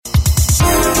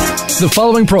The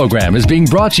following program is being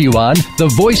brought to you on the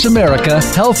Voice America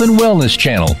Health and Wellness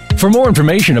channel. For more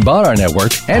information about our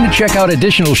network and to check out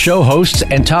additional show hosts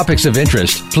and topics of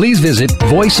interest, please visit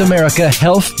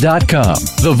voiceamericahealth.com.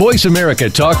 The Voice America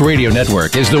Talk Radio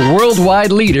Network is the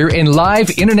worldwide leader in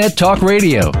live Internet talk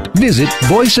radio. Visit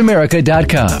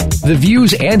voiceamerica.com. The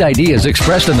views and ideas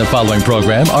expressed in the following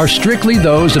program are strictly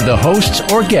those of the hosts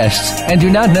or guests and do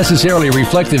not necessarily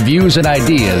reflect the views and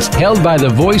ideas held by the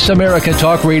Voice America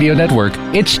Talk Radio Network,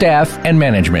 its staff, and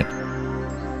management.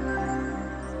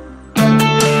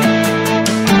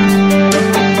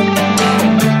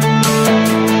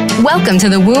 Welcome to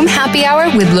the Womb Happy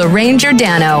Hour with Lorraine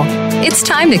Giordano. It's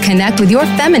time to connect with your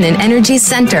feminine energy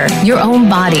center, your own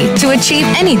body, to achieve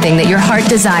anything that your heart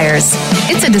desires.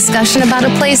 It's a discussion about a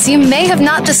place you may have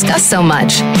not discussed so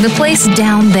much, the place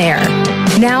down there.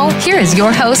 Now, here is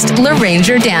your host, Lorraine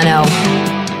Giordano.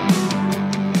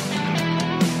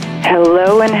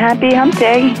 Hello and happy hump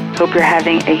day. Hope you're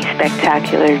having a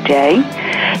spectacular day.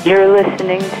 You're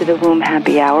listening to the Womb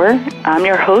Happy Hour. I'm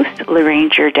your host, Lorraine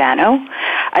Giordano.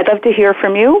 I'd love to hear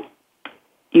from you.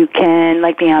 You can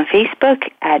like me on Facebook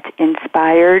at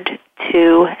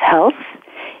Inspired2Health.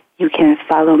 You can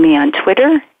follow me on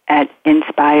Twitter at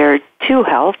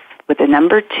Inspired2Health with the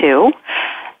number 2.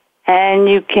 And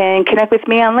you can connect with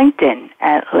me on LinkedIn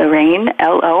at Lorraine,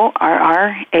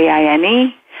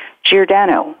 Lorraine,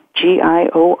 Giordano,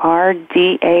 Giordano.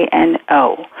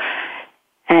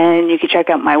 And you can check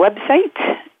out my website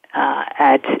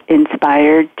at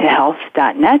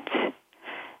inspiredtohealth.net.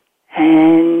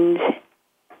 And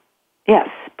yes,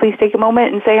 please take a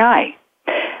moment and say hi.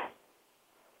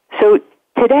 So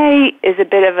today is a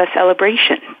bit of a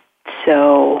celebration.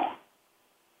 So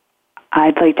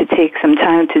I'd like to take some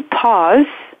time to pause.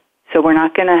 So we're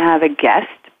not going to have a guest,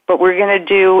 but we're going to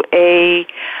do a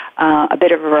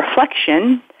bit of a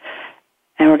reflection,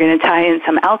 and we're going to tie in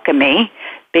some alchemy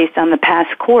based on the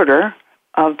past quarter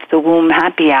of the Womb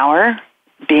Happy Hour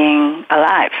being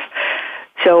alive.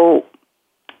 So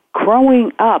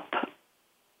growing up,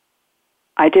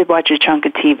 I did watch a chunk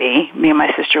of TV. Me and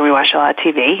my sister, we watched a lot of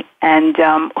TV, and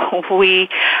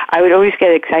I would always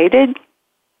get excited,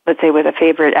 let's say with a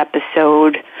favorite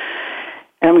episode,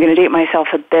 and I'm going to date myself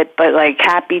a bit, but like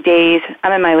Happy Days,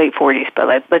 I'm in my late 40s, but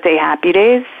let's say Happy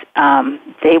Days,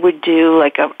 they would do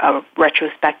like a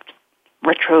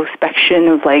retrospection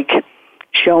of like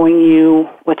showing you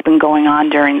what's been going on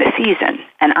during the season.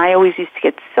 And I always used to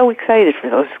get so excited for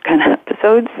those kind of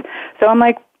episodes. So I'm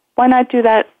like, why not do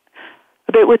that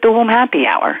a bit with the Womb Happy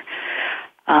Hour?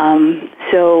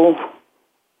 So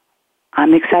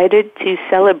I'm excited to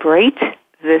celebrate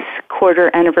this quarter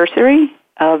anniversary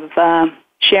of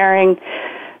sharing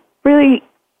really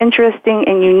interesting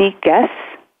and unique guests.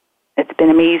 It's been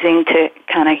amazing to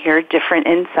kind of hear different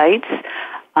insights.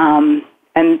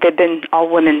 And they've been all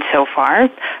women so far,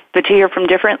 but to hear from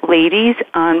different ladies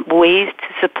on ways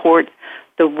to support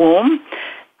the womb,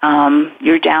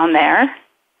 you're down there,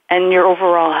 and your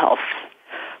overall health.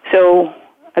 So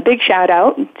a big shout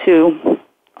out to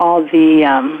all the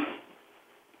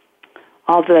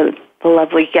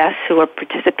lovely guests who have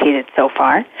participated so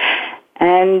far.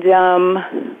 And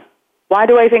why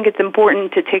do I think it's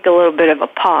important to take a little bit of a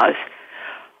pause?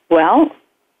 Well,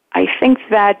 I think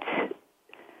that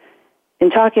in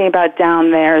talking about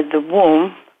down there, the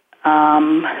womb,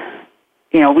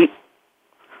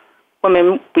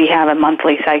 women, we have a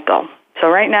monthly cycle. So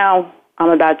right now,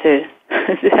 I'm about to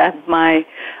have my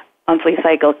monthly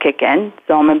cycle kick in.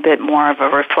 So I'm a bit more of a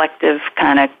reflective,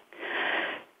 kind of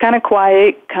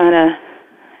quiet, kind of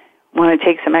want to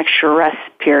take some extra rest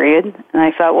period. And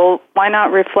I thought, well, why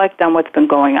not reflect on what's been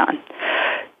going on?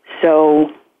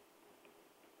 So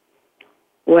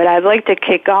what I'd like to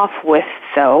kick off with,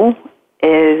 though,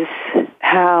 is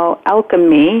how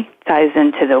alchemy ties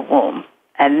into the womb.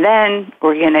 And then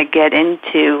we're going to get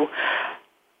into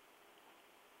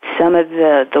some of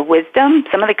the wisdom,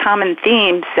 some of the common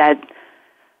themes that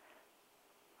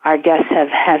our guests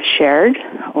have shared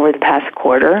over the past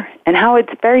quarter, and how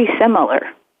it's very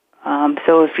similar.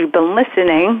 So if you've been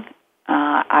listening,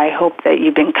 I hope that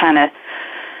you've been kind of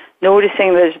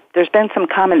noticing there's been some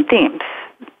common themes,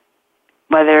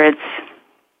 whether it's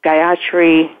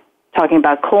Gayatri talking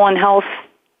about colon health.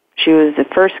 She was the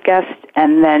first guest,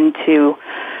 and then to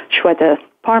Shweta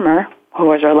Parmar, who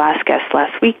was our last guest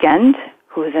last weekend,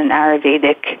 who is an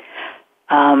Ayurvedic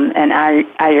and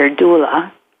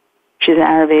Ayurdoula. She's an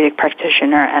Ayurvedic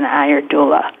practitioner and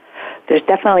Ayurdoula. There's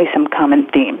definitely some common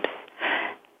themes.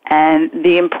 And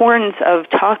the importance of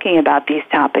talking about these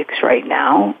topics right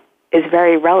now is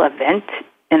very relevant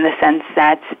in the sense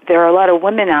that there are a lot of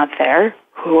women out there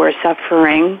who are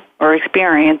suffering or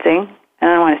experiencing, and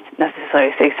I don't want to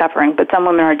necessarily say suffering, but some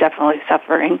women are definitely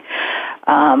suffering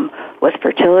with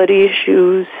fertility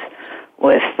issues,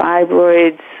 with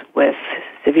fibroids, with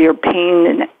severe pain,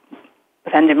 and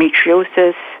with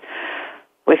endometriosis,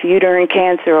 with uterine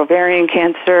cancer, ovarian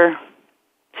cancer,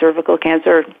 cervical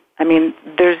cancer. I mean,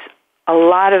 there's a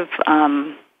lot of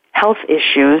health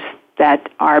issues that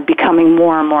are becoming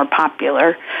more and more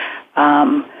popular.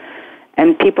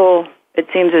 And people, it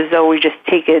seems as though we just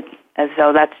take it as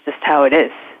though that's just how it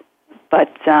is.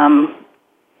 But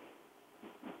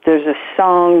there's a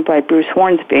song by Bruce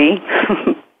Hornsby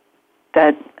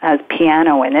that has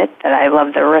piano in it, that I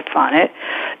love the riff on it.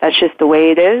 That's just the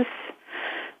way it is.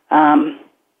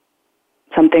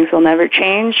 Some things will never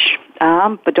change,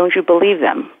 but don't you believe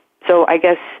them? So I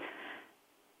guess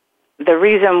the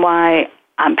reason why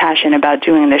I'm passionate about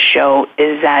doing this show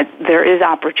is that there is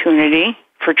opportunity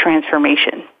for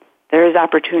transformation. There is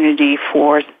opportunity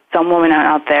for some woman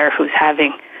out there who's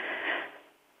having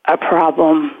a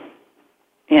problem,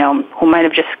 who might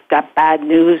have just got bad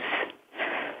news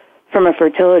from a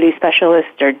fertility specialist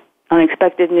or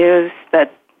unexpected news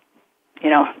that,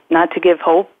 not to give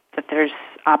hope, that there's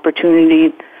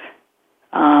opportunity.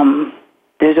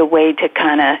 There's a way to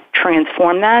kind of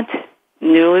transform that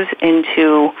news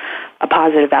into a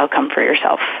positive outcome for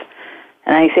yourself.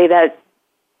 And I say that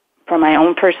from my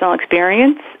own personal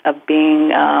experience of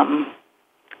being,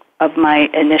 of my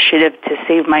initiative to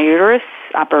save my uterus,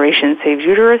 Operation Save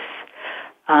Uterus,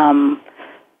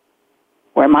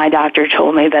 where my doctor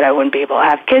told me that I wouldn't be able to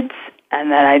have kids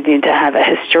and that I'd need to have a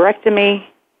hysterectomy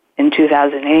in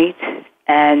 2008.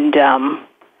 And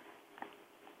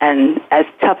as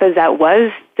tough as that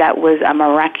was a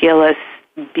miraculous,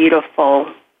 beautiful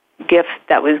gift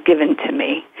that was given to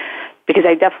me, because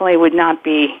I definitely would not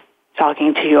be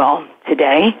talking to you all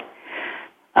today.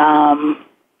 I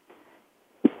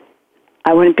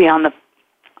wouldn't be on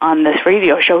this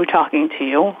radio show talking to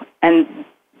you, and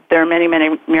there are many,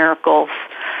 many miracles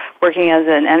working as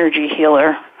an energy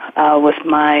healer with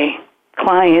my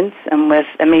clients and with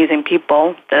amazing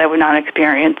people that I would not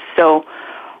experience. So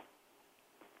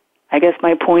I guess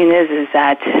my point is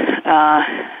that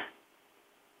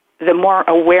the more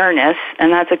awareness,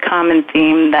 and that's a common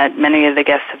theme that many of the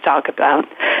guests have talked about,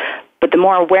 but the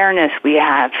more awareness we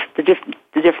have, the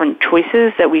different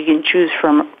choices that we can choose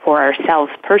for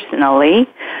ourselves personally,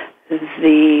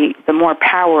 the more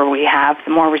power we have,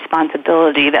 the more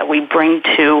responsibility that we bring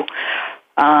to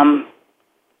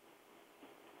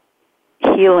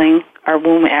healing our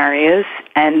womb areas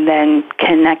and then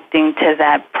connecting to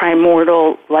that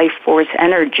primordial life force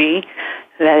energy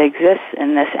that exists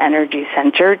in this energy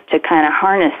center to kind of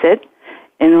harness it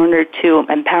in order to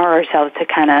empower ourselves to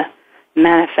kind of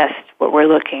manifest what we're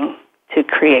looking to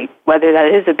create, whether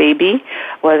that is a baby,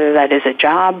 whether that is a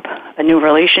job, a new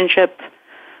relationship,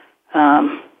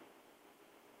 a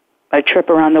trip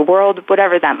around the world,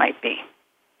 whatever that might be.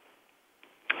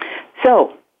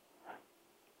 So,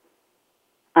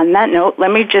 on that note,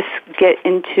 let me just get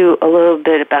into a little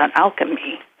bit about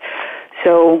alchemy.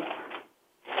 So,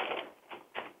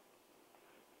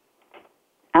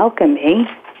 alchemy,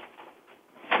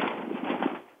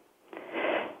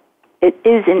 it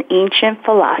is an ancient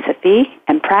philosophy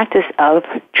and practice of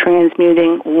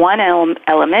transmuting one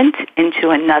element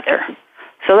into another.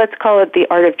 So let's call it the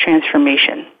art of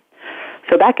transformation.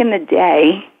 So back in the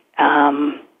day,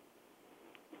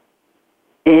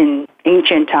 in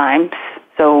ancient times,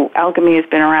 so alchemy has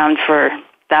been around for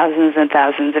thousands and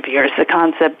thousands of years. The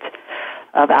concept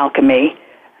of alchemy,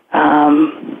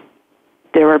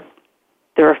 there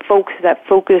were folks that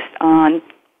focused on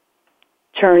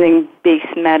turning base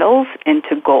metals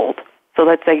into gold. So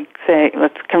let's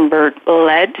convert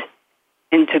lead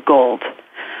into gold.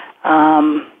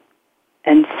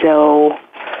 And so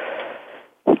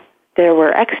there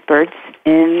were experts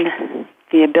in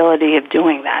the ability of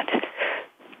doing that.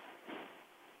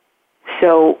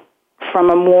 So from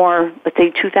a more, let's say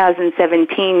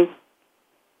 2017,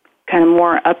 kind of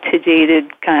more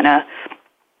up-to-date kind of,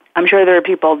 I'm sure there are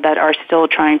people that are still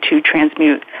trying to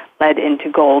transmute lead into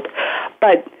gold.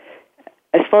 But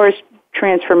as far as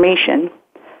transformation,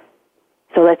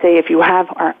 so let's say if you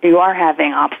are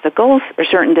having obstacles or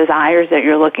certain desires that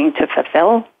you're looking to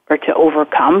fulfill or to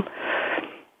overcome,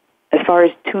 as far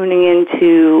as tuning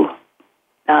into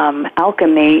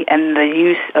alchemy and the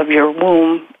use of your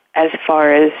womb as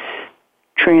far as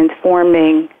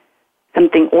transforming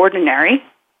something ordinary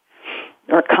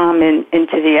or common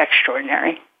into the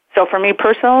extraordinary. So for me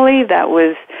personally, that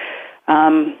was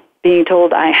being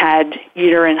told I had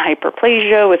uterine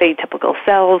hyperplasia with atypical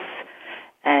cells,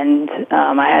 and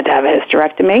I had to have a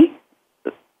hysterectomy.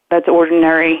 that's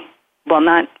ordinary, well,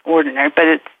 not ordinary, but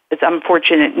it's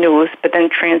unfortunate news, but then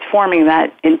transforming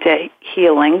that into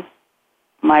healing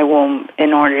my womb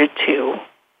in order to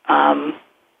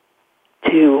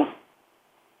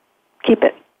keep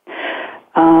it.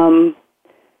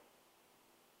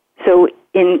 So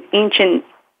in ancient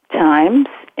times,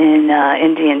 in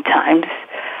Indian times,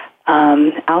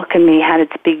 alchemy had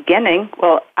its beginning.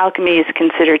 Well, alchemy is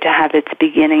considered to have its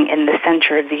beginning in the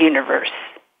center of the universe.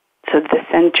 So the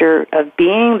center of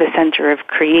being, the center of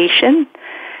creation,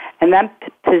 and that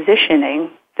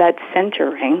positioning, that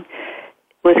centering,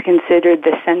 was considered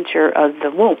the center of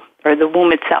the womb, or the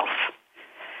womb itself.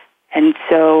 And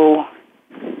so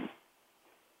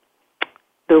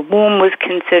the womb was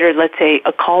considered, let's say,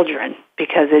 a cauldron,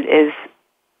 because it is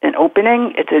an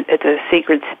opening, it's a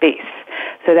sacred space.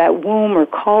 So that womb or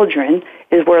cauldron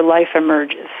is where life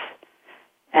emerges.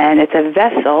 And it's a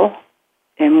vessel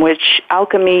in which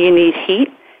alchemy, you need heat,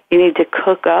 you need to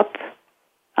cook up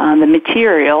the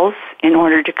materials in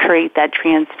order to create that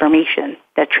transformation,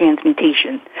 that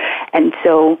transmutation. And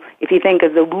so if you think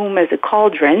of the womb as a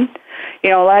cauldron,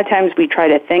 a lot of times we try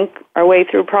to think our way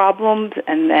through problems,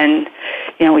 and then,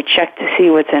 we check to see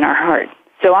what's in our heart.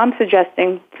 So I'm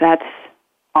suggesting that's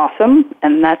awesome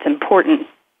and that's important,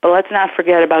 but let's not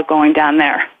forget about going down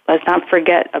there. Let's not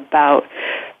forget about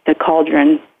the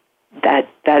cauldron, that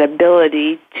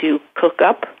ability to cook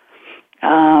up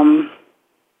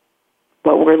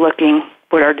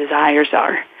what our desires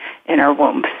are in our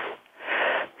wombs.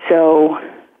 So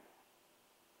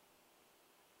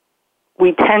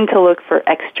we tend to look for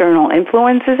external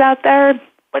influences out there.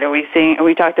 What are we seeing? And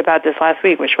we talked about this last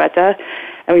week with Shweta,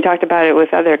 and we talked about it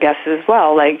with other guests as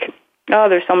well. Like,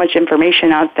 there's so much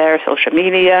information out there, social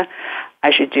media,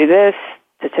 I should do this,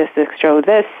 statistics show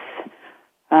this.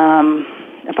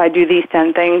 If I do these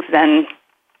 10 things, then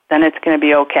it's going to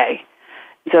be okay.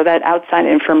 So that outside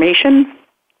information,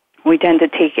 we tend to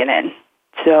take it in.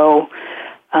 So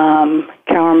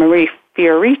Carol Marie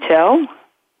Fiorito,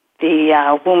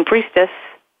 the womb priestess,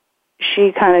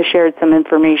 she kind of shared some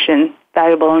information,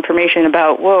 valuable information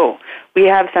about, we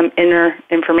have some inner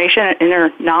information,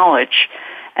 inner knowledge,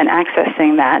 and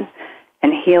accessing that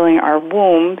and healing our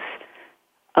wombs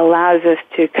allows us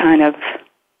to kind of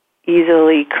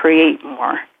easily create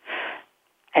more.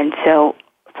 And so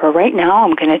for right now,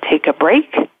 I'm going to take a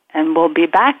break, and we'll be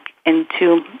back in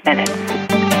 2 minutes.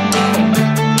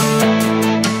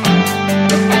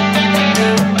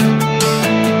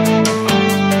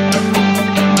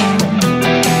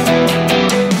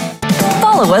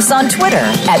 Follow us on Twitter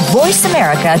at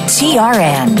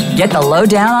VoiceAmericaTRN. Get the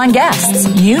lowdown on guests,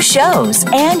 new shows,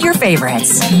 and your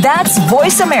favorites. That's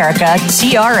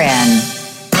VoiceAmericaTRN.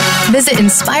 Visit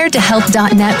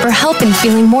inspiredtohealth.net for help in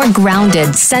feeling more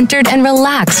grounded, centered, and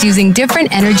relaxed using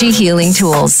different energy healing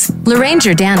tools. Lorraine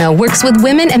Giordano works with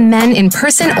women and men in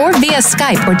person or via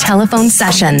Skype or telephone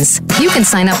sessions. You can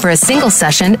sign up for a single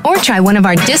session or try one of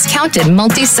our discounted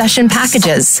multi-session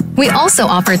packages. We also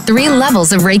offer 3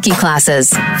 levels of Reiki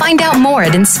classes. Find out more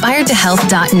at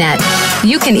inspiredtohealth.net.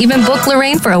 You can even book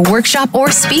Lorraine for a workshop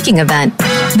or speaking event.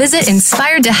 Visit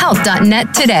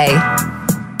inspiredtohealth.net today.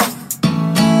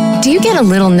 Do you get a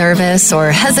little nervous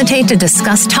or hesitate to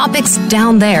discuss topics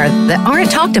down there that aren't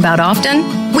talked about often?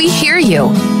 We hear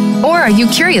you. Or are you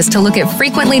curious to look at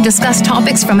frequently discussed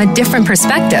topics from a different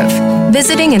perspective?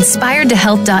 Visiting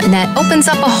inspiredtohealth.net opens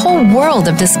up a whole world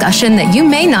of discussion that you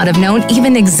may not have known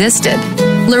even existed.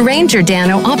 Lorraine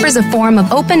Giordano offers a forum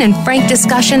of open and frank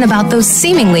discussion about those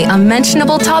seemingly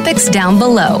unmentionable topics down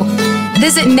below.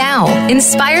 Visit now,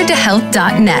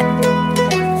 inspiredtohealth.net.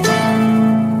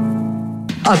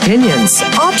 Opinions,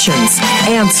 options,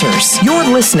 answers. You're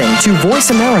listening to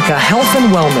Voice America Health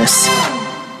and Wellness.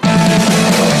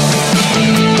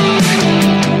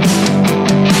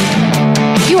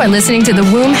 You are listening to the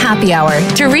Womb Happy Hour.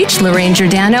 To reach Lorraine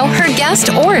Giordano, her guest,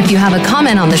 or if you have a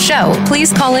comment on the show,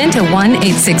 please call in to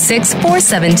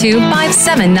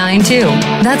 1-866-472-5792.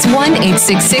 That's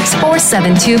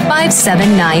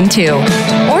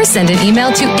 1-866-472-5792. Or send an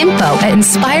email to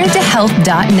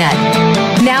info@inspiredtohealth.net.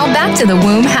 Now back to the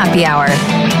Womb Happy Hour.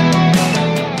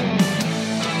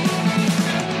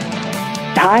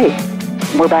 Hi,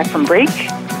 we're back from break.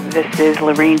 This is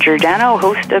Lorraine Giordano,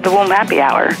 host of the Womb Happy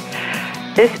Hour.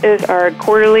 This is our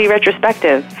quarterly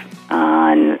retrospective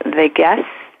on the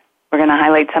guests. We're going to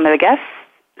highlight some of the guests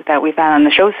that we've had on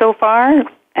the show so far,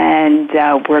 and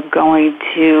we're going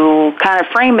to kind of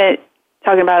frame it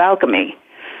talking about alchemy.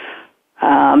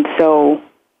 So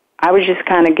I was just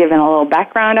kind of giving a little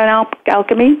background on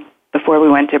alchemy before we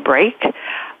went to break.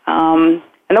 And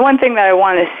the one thing that I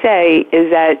want to say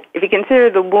is that if you consider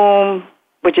the womb,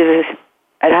 which is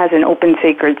it has an open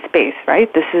sacred space,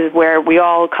 right? This is where we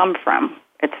all come from.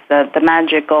 It's the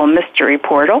magical mystery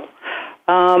portal.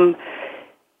 And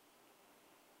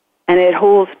it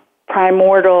holds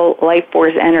primordial life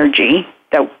force energy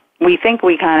that we think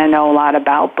we kind of know a lot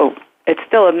about, but it's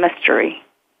still a mystery.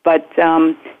 But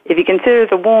if you consider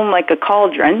the womb like a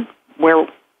cauldron where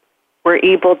we're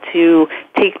able to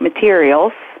take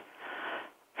materials,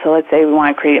 so let's say we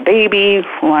want to create a baby,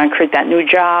 we want to create that new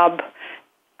job,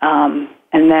 and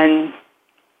then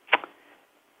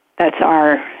that's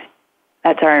our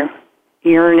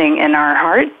yearning in our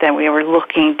heart that we were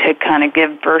looking to kind of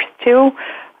give birth to.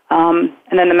 And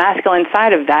then the masculine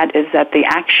side of that is that the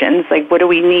actions, like what do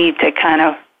we need to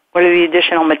what are the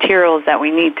additional materials that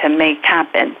we need to make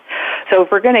happen? So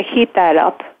if we're going to heat that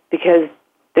up, because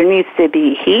there needs to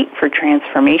be heat for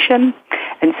transformation,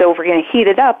 and so if we're going to heat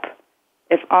it up,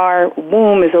 if our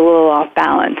womb is a little off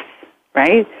balance,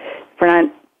 right? If we're not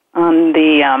on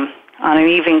an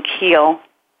even keel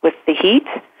with the heat,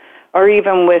 or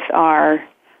even with our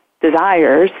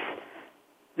desires,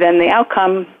 then the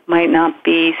outcome might not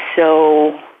be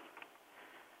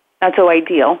not so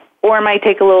ideal, or it might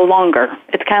take a little longer.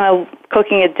 It's kind of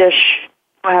cooking a dish.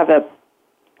 I have a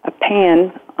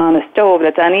pan on a stove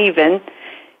that's uneven.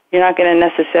 You're not going to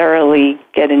necessarily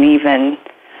get an even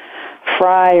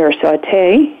fry or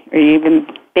saute, or even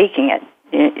baking it.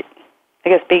 I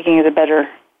guess baking is a better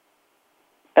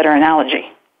analogy.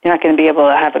 You're not going to be able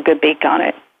to have a good bake on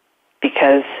it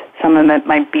because some of it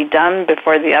might be done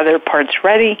before the other part's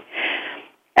ready.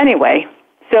 Anyway,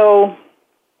 so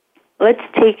let's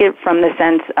take it from the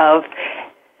sense of,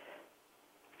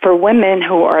 for women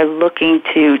who are looking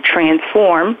to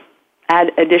transform,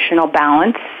 add additional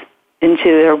balance into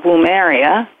their womb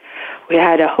area, we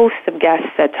had a host of guests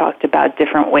that talked about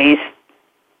different ways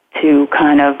to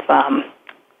kind of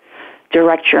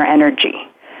direct your energy.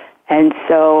 And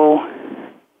so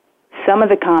some of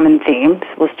the common themes,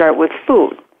 we'll start with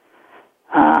food.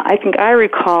 I think I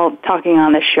recall talking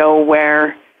on the show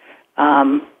where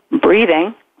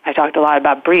breathing, I talked a lot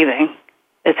about breathing.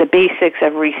 It's the basics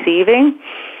of receiving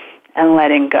and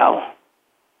letting go.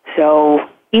 So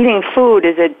eating food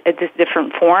is a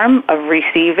different form of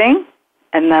receiving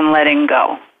and then letting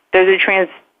go. There's a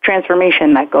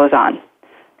transformation that goes on.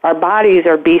 Our bodies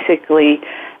are basically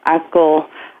alchemical,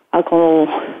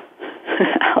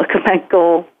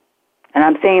 and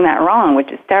I'm saying that wrong,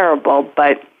 which is terrible,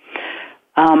 but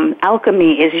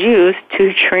alchemy is used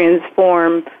to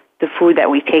transform the food that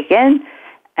we take in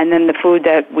and then the food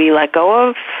that we let go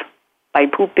of by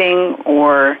pooping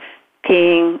or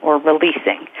peeing or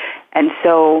releasing. And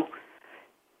so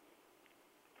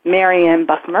Marianne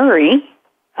Buck-Murray,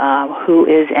 who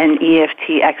is an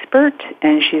EFT expert,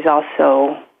 and she's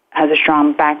also has a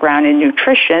strong background in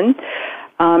nutrition,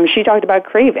 she talked about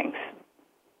cravings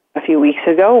a few weeks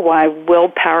ago, why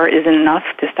willpower isn't enough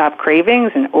to stop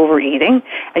cravings and overeating.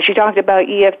 And she talked about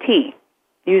EFT,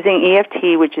 using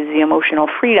EFT, which is the emotional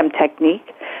freedom technique,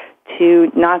 to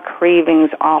knock cravings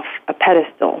off a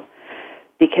pedestal.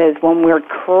 Because when we're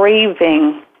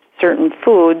craving certain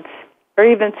foods, or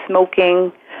even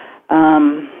smoking,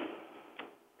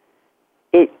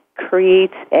 it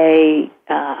creates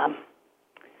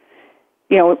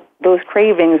those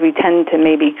cravings we tend to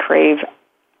maybe crave.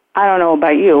 I don't know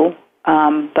about you,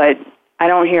 but I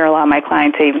don't hear a lot of my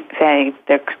clients say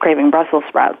they're craving Brussels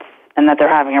sprouts and that they're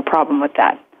having a problem with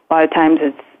that. A lot of times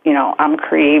it's, I'm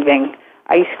craving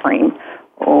ice cream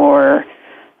or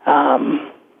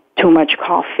too much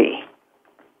coffee.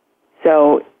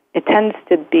 So it tends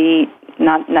to be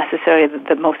not necessarily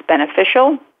the most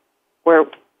beneficial. We're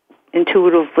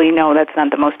intuitively know that's not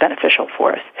the most beneficial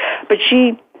for us. But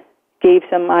she gave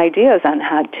some ideas on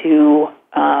how to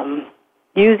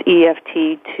use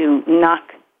EFT to knock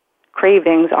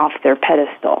cravings off their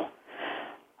pedestal.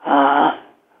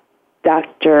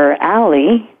 Dr.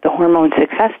 Allie, the hormone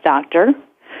success doctor,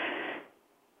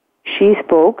 she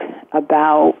spoke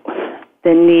about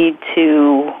the need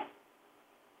to,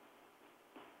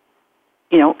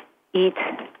 eat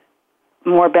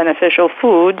more beneficial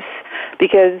foods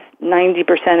because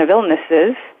 90% of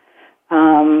illnesses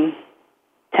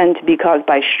tend to be caused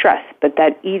by stress, but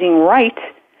that eating right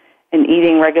and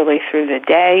eating regularly through the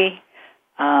day,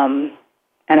 and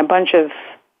a bunch of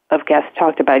guests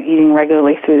talked about eating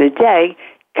regularly through the day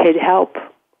could help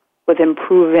with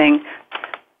improving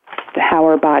how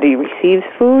our body receives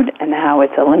food and how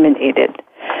it's eliminated.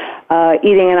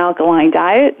 Eating an alkaline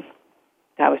diet,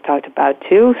 that was talked about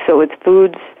too. So it's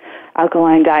foods,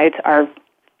 alkaline diets are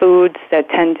foods that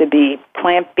tend to be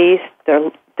plant-based.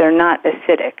 They're not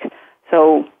acidic.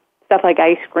 So stuff like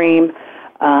ice cream,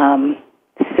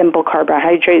 simple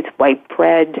carbohydrates, white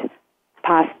bread,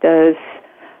 pastas,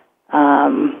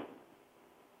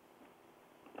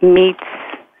 meats,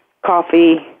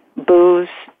 coffee, booze,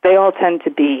 they all tend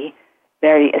to be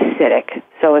very acidic.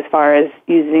 So as far as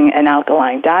using an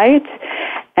alkaline diet.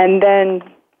 And then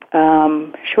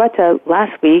Shweta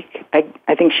last week,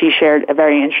 I think she shared a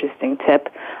very interesting tip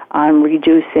on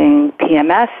reducing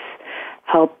PMS,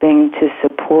 helping to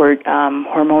support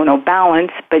hormonal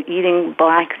balance, but eating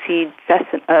black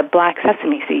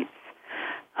sesame seeds.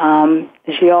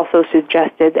 She also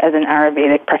suggested, as an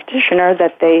Ayurvedic practitioner,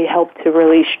 that they help to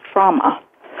release trauma.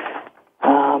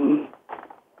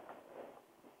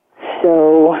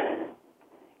 So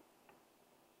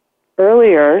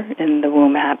earlier in the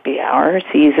Womb Happy Hour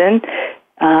season,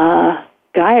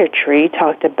 Gayatri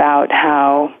talked about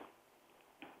how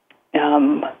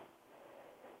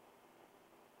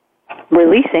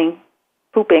releasing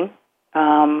pooping,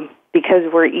 because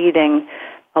we're eating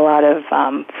a lot of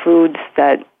foods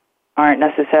that aren't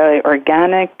necessarily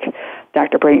organic.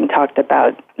 Dr. Brayton talked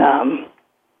about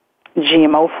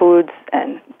GMO foods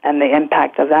and the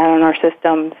impact of that on our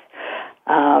systems,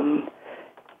 how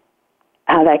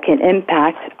that can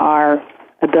impact our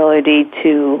ability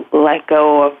to let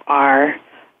go of our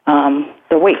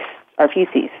the waste, our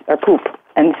feces, our poop.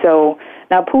 And so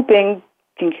now pooping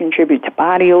can contribute to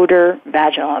body odor,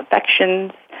 vaginal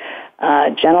infections,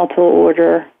 genital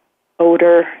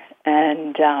odor,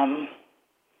 and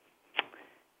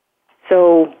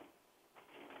so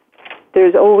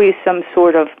there's always some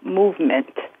sort of movement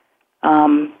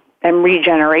and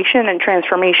regeneration and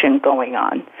transformation going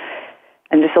on.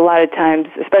 And just a lot of times,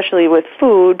 especially with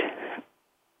food,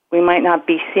 we might not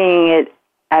be seeing it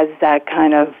as that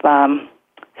kind of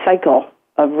cycle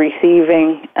of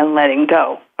receiving and letting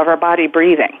go, of our body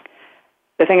breathing.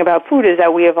 The thing about food is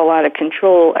that we have a lot of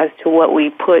control as to what we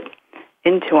put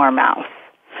into our mouth.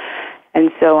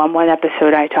 And so on one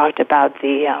episode, I talked about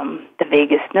the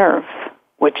vagus nerve,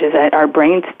 which is at our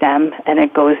brain stem, and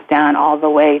it goes down all the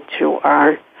way to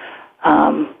our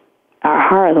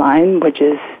heart line, which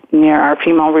is near our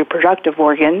female reproductive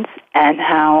organs, and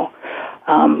how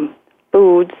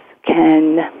foods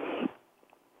can,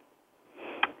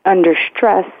 under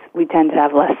stress, we tend to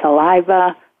have less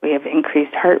saliva, we have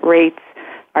increased heart rates,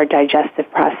 our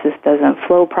digestive process doesn't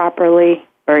flow properly,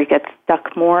 or it gets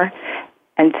stuck more.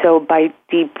 And so by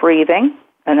deep breathing,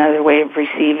 another way of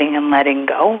receiving and letting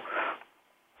go,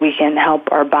 we can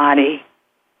help our body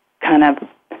kind of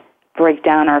break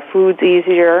down our foods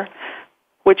easier,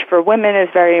 which for women is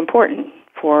very important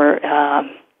for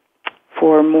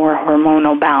more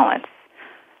hormonal balance.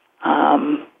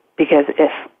 Because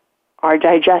if our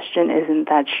digestion isn't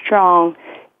that strong,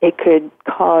 it could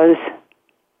cause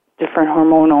different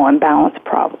hormonal imbalance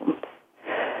problems.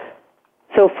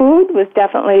 So food was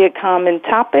definitely a common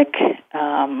topic.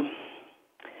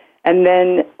 And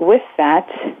then with that,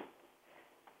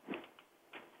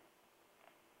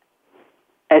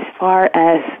 as far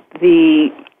as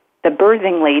the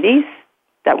birthing ladies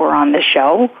that were on the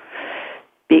show,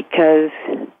 because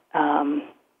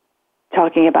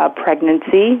talking about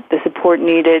pregnancy, the support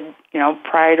needed,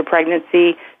 prior to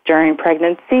pregnancy, during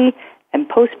pregnancy, and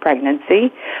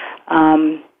post-pregnancy.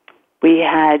 We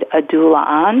had a doula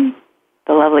on,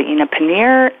 the lovely Ina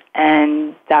Paneer,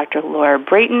 and Dr. Laura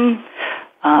Brayton,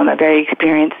 a very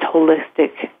experienced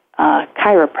holistic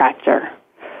chiropractor.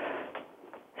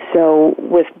 So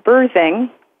with birthing,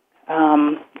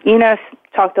 Ina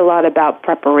talked a lot about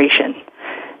preparation.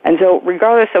 And so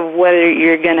regardless of whether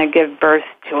you're going to give birth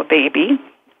to a baby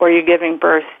or you're giving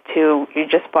birth to, you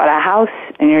just bought a house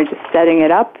and you're just setting it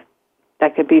up,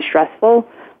 that could be stressful.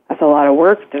 That's a lot of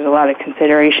work. There's a lot of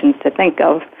considerations to think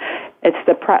of. It's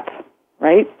the prep,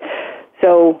 right?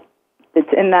 So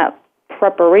it's in that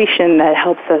preparation that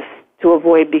helps us to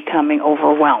avoid becoming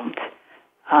overwhelmed.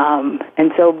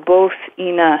 And so both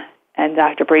Ina and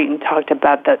Dr. Brayton talked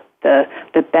about the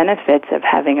benefits of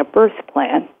having a birth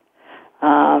plan,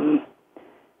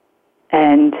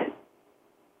 and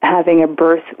having a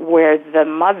birth where the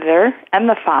mother and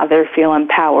the father feel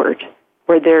empowered,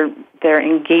 where they're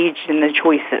engaged in the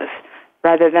choices,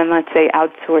 rather than, let's say,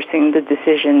 outsourcing the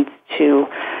decisions to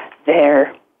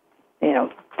their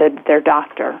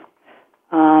doctor.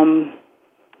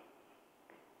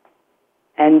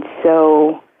 And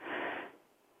so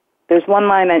there's one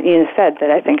line that Ina said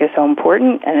that I think is so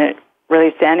important, and it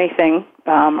relates to anything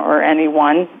or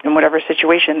anyone in whatever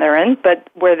situation they're in, but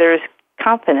where there's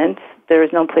confidence, there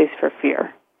is no place for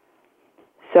fear.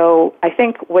 So I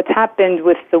think what's happened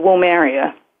with the womb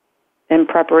area in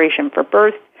preparation for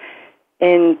birth,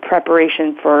 in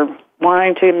preparation for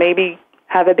wanting to maybe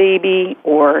have a baby,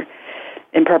 or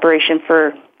in preparation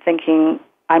for thinking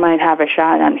I might have a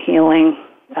shot on healing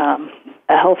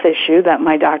a health issue that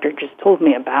my doctor just told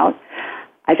me about.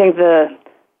 I think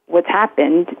what's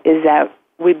happened is that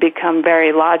we've become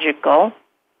very logical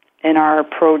in our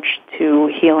approach to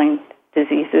healing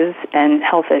diseases and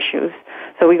health issues.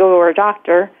 So we go to our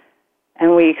doctor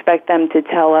and we expect them to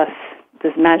tell us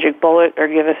this magic bullet or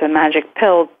give us a magic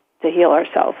pill to heal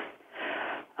ourselves.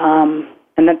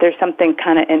 And that there's something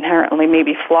kind of inherently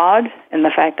maybe flawed in the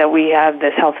fact that we have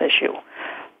this health issue.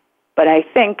 But I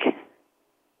think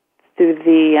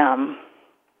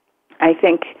I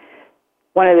think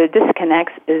one of the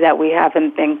disconnects is that we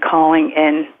haven't been calling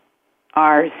in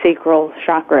our sacral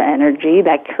chakra energy,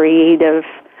 that creative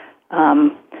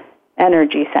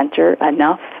energy center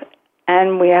enough,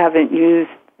 and we haven't used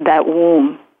that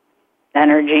womb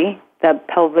energy, that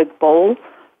pelvic bowl,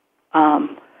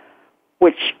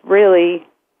 which really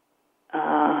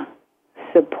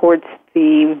supports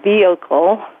the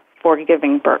vehicle for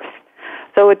giving birth.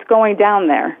 So it's going down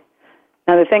there.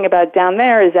 Now, the thing about down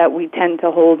there is that we tend to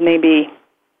hold maybe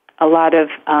a lot of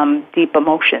deep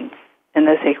emotions in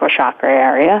the sacral chakra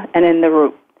area and in the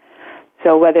root.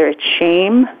 So whether it's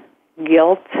shame,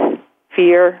 guilt,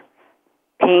 fear,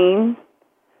 pain,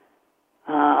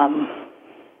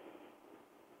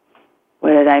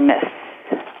 what did I miss?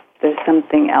 There's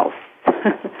something else.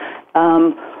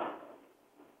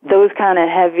 Those kind of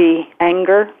heavy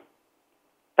anger,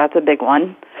 that's a big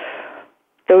one.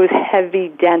 Those heavy,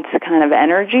 dense kind of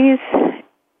energies,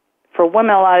 for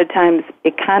women a lot of times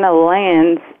it kind of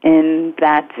lands in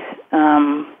that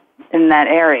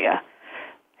area.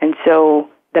 And so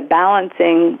the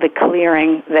balancing, the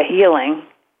clearing, the healing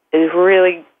is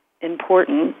really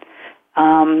important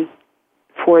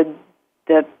for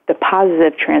the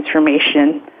positive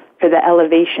transformation, for the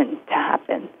elevation to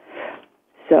happen.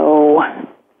 So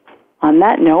on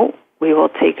that note, we will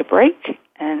take a break,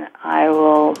 and I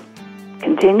will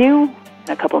continue in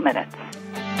a couple minutes.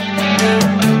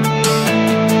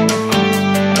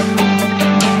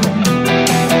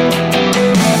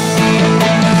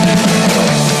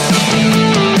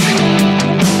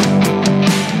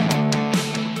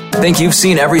 Think you've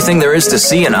seen everything there is to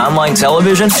see in online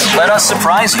television? Let us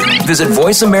surprise you. Visit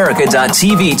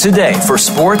voiceamerica.tv today for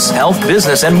sports, health,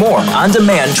 business, and more on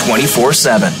demand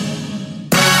 24/7.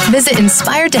 Visit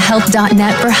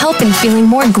inspiredtohealth.net for help in feeling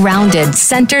more grounded,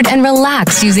 centered, and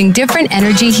relaxed using different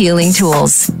energy healing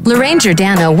tools. Lorraine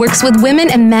Giordano works with women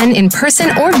and men in person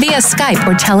or via Skype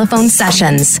or telephone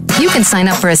sessions. You can sign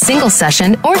up for a single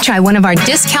session or try one of our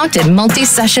discounted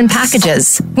multi-session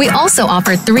packages. We also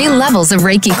offer 3 levels of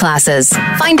Reiki classes.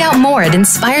 Find out more at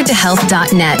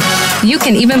inspiredtohealth.net. You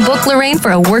can even book Lorraine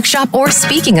for a workshop or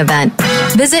speaking event.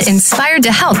 Visit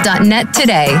inspiredtohealth.net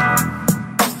today.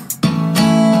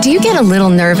 Do you get a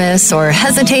little nervous or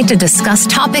hesitate to discuss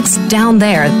topics down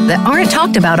there that aren't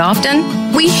talked about often?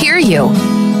 We hear you.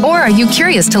 Or are you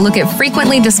curious to look at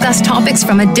frequently discussed topics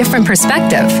from a different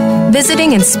perspective?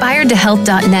 Visiting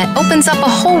inspiredtohealth.net opens up a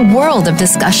whole world of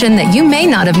discussion that you may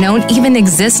not have known even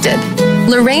existed.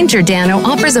 Lorraine Giordano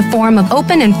offers a forum of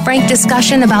open and frank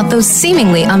discussion about those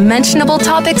seemingly unmentionable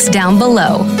topics down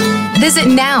below. Visit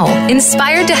now,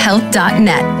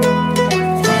 inspiredtohealth.net.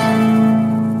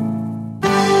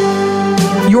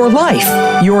 Your life,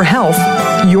 your health,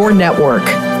 your network.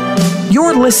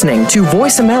 You're listening to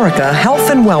Voice America Health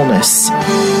and Wellness.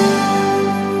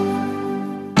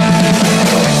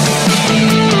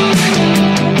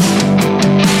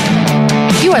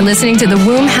 You are listening to the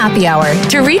Womb Happy Hour.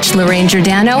 To reach Lorraine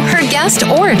Giordano, her guest,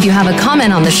 or if you have a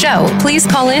comment on the show, please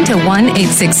call in to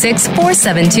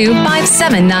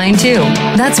 1-866-472-5792.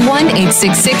 That's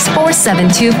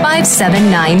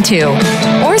 1-866-472-5792.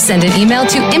 Or send an email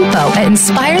to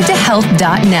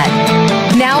info@inspiredtohealth.net.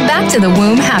 Now back to the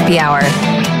Womb Happy Hour.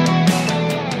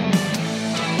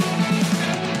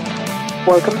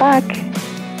 Welcome back.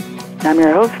 I'm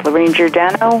your host, Lorraine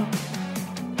Giordano,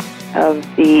 of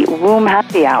the Womb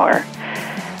Happy Hour.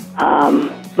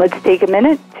 Let's take a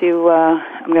minute to,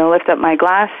 I'm going to lift up my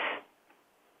glass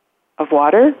of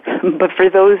water. But for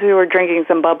those who are drinking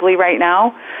some bubbly right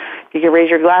now, you can raise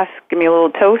your glass, give me a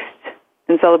little toast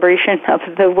in celebration of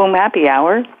the Womb Happy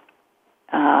Hour.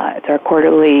 It's our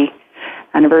quarterly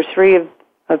anniversary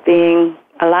of being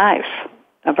alive,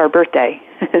 of our birthday.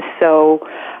 So,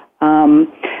 and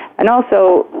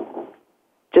also,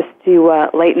 just to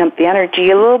lighten up the energy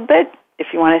a little bit,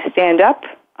 if you want to stand up.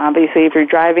 Obviously, if you're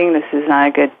driving, this is not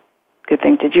a good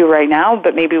thing to do right now,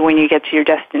 but maybe when you get to your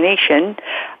destination,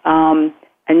 and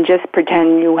just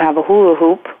pretend you have a hula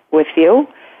hoop with you,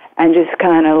 and just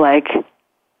kind of like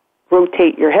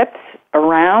rotate your hips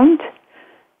around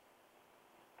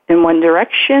in one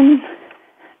direction,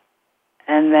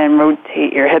 and then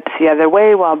rotate your hips the other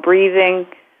way while breathing.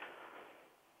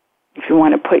 If you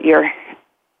want to put your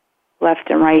left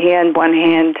and right hand, one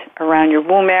hand around your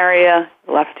womb area,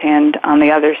 left hand on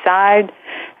the other side,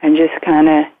 and just kind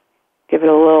of give it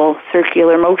a little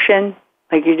circular motion,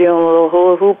 like you're doing a little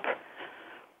hula hoop,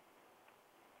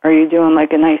 or you're doing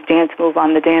like a nice dance move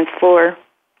on the dance floor.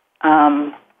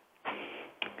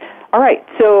 All right,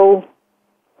 so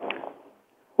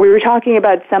we were talking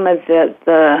about some of the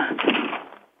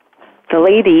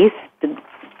ladies,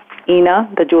 Ina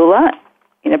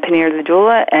Pannier, the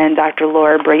doula, and Dr.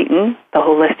 Laura Brayton, the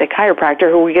holistic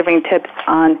chiropractor, who were giving tips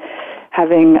on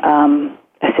having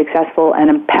a successful and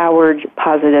empowered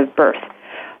positive birth.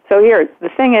 So here, the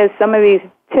thing is, some of these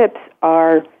tips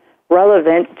are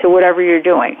relevant to whatever you're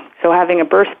doing. So having a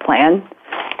birth plan,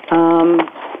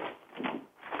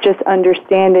 just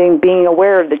understanding, being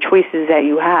aware of the choices that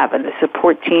you have and the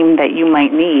support team that you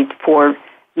might need for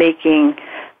making,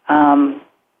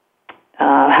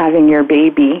 having your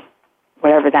baby,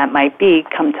 whatever that might be,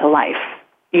 come to life.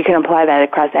 You can apply that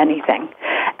across anything.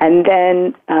 And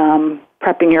then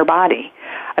prepping your body.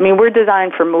 I mean, we're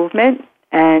designed for movement,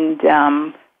 and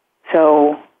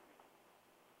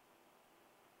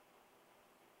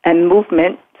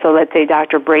movement. So let's say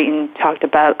Dr. Brayton talked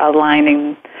about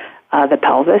aligning the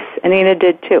pelvis, and Ina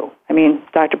did too. I mean,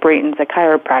 Dr. Brayton's a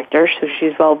chiropractor, so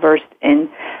she's well-versed in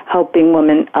helping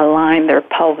women align their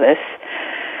pelvis.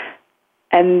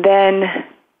 And then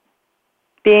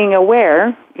being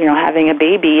aware, having a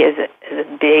baby is a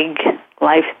big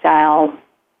lifestyle,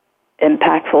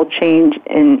 impactful change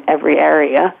in every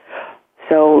area.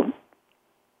 So,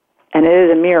 and it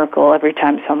is a miracle every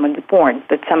time someone's born.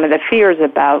 But some of the fears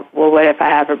about, well, what if I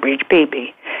have a breech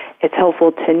baby? It's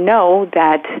helpful to know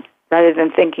that rather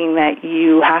than thinking that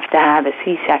you have to have a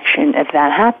C-section if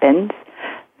that happens,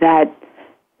 that,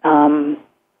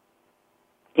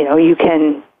 you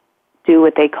can do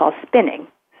what they call spinning.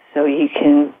 So you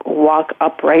can walk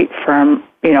upright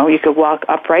you could walk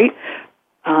upright,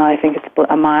 I think it's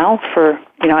a mile for,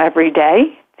 every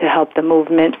day to help the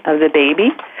movement of the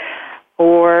baby.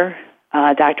 Or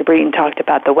Dr. Brayton talked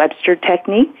about the Webster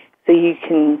technique. So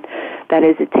that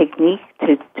is a technique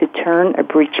to turn a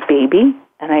breech baby.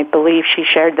 And I believe she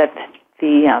shared that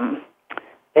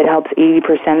it helps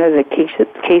 80% of the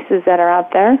cases that are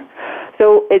out there.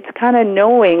 So it's kind of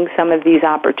knowing some of these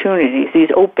opportunities,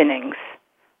 these openings.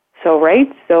 So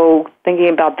thinking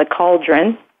about the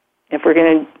cauldron, if we're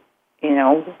going to,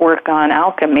 work on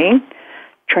alchemy,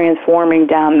 transforming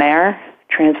down there,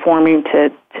 transforming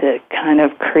to kind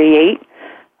of create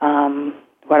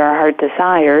what our heart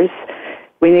desires,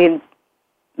 we need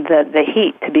the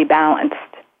heat to be balanced.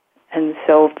 And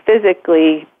so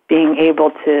physically being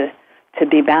able to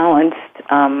be balanced,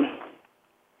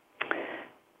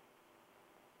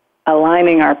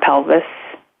 aligning our pelvis,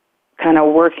 kind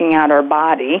of working out our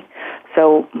body.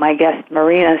 So my guest,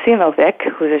 Marina Simovic,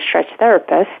 who's a stretch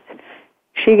therapist,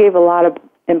 she gave a lot of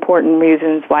important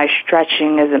reasons why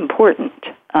stretching is important,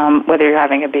 whether you're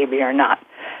having a baby or not.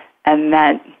 And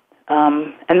that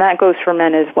goes for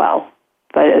men as well.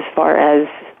 But as far as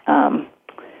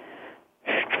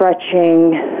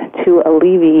stretching to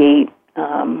alleviate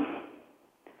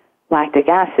lactic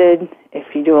acid,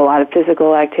 if you do a lot of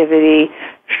physical activity,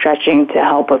 stretching to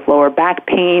help with lower back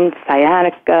pain,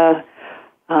 sciatica,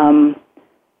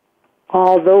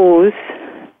 all those,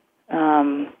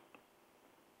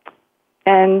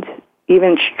 and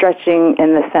even stretching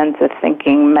in the sense of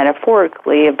thinking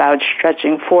metaphorically about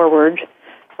stretching forward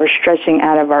or stretching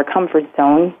out of our comfort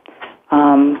zone,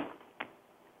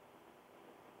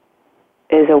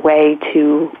 is a way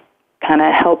to kind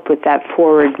of help with that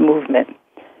forward movement.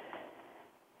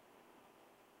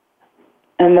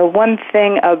 And the one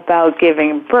thing about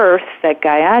giving birth that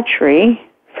Gayatri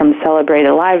from Celebrate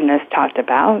Aliveness talked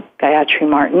about, Gayatri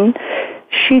Martin,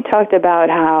 she talked about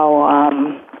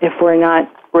how if we're not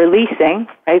releasing,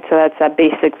 right, so that's that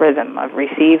basic rhythm of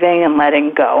receiving and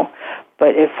letting go,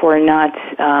 but if we're not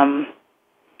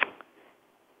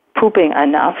pooping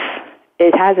enough,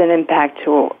 it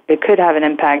could have an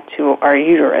impact to our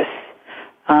uterus,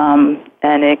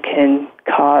 and it can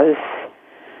cause,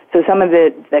 so some of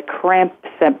the cramps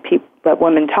that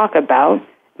women talk about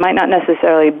might not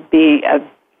necessarily be a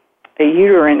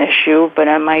uterine issue, but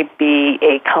it might be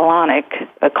a colon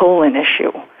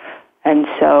issue. And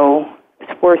so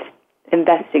it's worth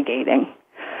investigating.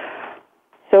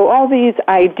 So all these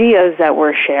ideas that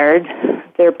were shared,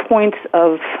 they're points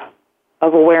of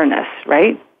awareness,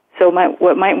 right? So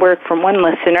what might work from one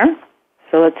listener,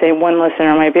 so let's say one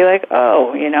listener might be like,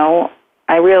 oh,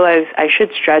 I realize I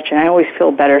should stretch, and I always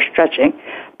feel better stretching.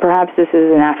 Perhaps this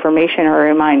is an affirmation or a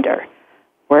reminder.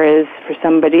 Whereas for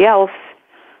somebody else,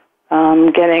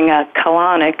 getting a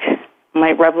colonic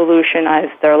might revolutionize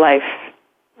their life,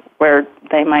 where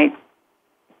they might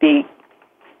be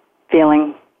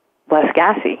feeling less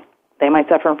gassy. They might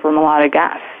suffer from a lot of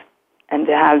gas. And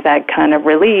to have that kind of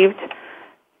relieved,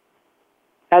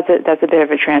 that's a bit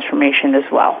of a transformation as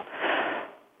well.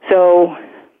 So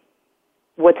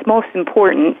what's most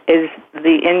important is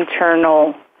the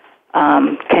internal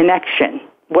connection.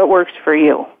 What works for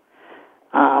you?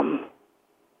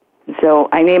 So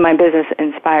I named my business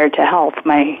Inspired to Health,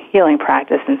 my healing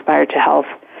practice Inspired to Health,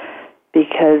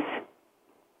 because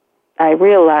I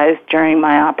realized during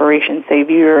my Operation Save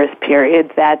Uterus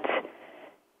period that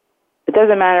it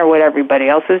doesn't matter what everybody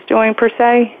else is doing per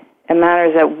se. It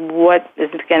matters that what is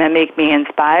going to make me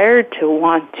inspired to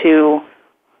want to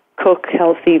cook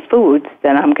healthy foods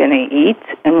that I'm going to eat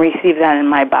and receive that in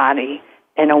my body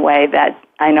in a way that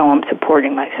I know I'm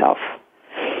supporting myself.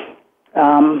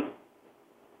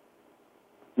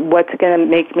 What's going to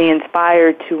make me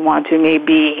inspired to want to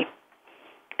maybe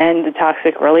end a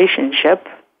toxic relationship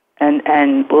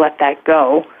and let that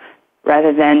go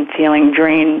rather than feeling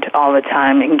drained all the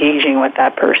time engaging with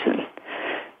that person.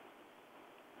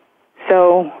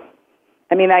 So,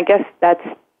 I mean, I guess that's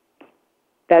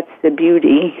the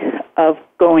beauty of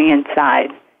going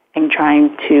inside and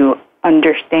trying to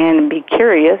understand and be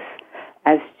curious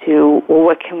as to, well,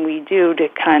 what can we do to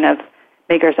kind of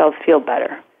make ourselves feel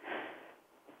better?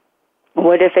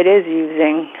 What if it is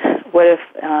what if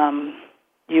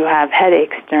you have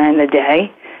headaches during the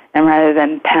day, and rather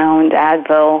than pound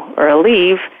Advil or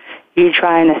Aleve, you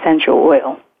try an essential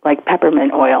oil, like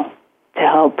peppermint oil, to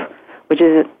help, which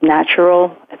is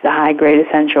natural. It's a high-grade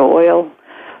essential oil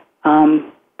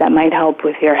that might help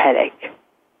with your headache.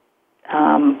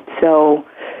 So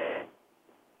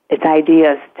it's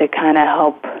ideas to kind of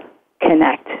help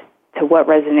connect to what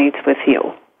resonates with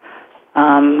you.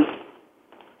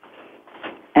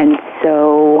 And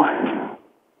so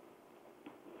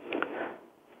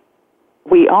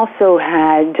we also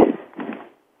had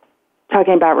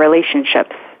talking about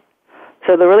relationships.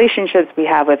 So the relationships we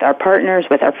have with our partners,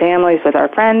 with our families, with our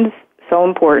friends, so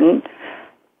important.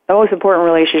 The most important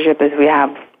relationship is we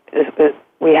have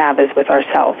is with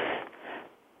ourselves.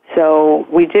 So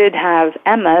we did have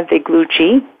Emma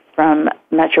Viglucci from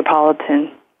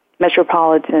Metropolitan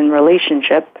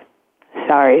Relationship.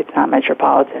 Sorry, it's not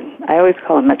Metropolitan. I always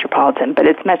call it Metropolitan, but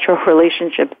it's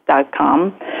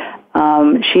metrorelationships.com.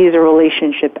 She's a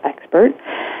relationship expert,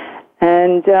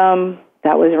 and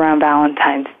that was around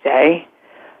Valentine's Day.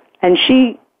 And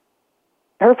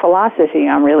her philosophy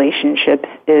on relationships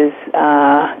is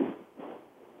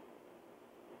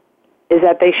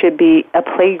that they should be a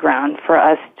playground for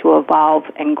us to evolve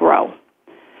and grow.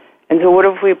 And so what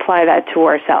if we apply that to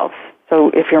ourselves? So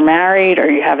if you're married or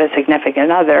you have a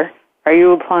significant other, are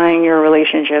you applying your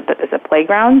relationship as a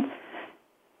playground?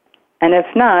 And if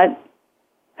not,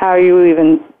 how are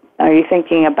you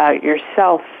thinking about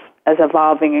yourself as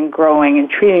evolving and growing and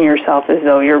treating yourself as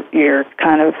though you're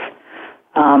kind of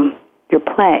you're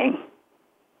playing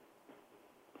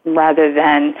rather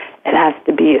than it has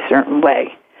to be a certain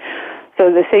way?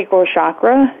 So the sacral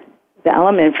chakra, the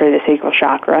element for the sacral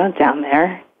chakra down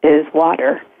there is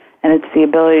water, and it's the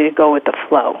ability to go with the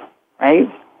flow, right?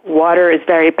 Water is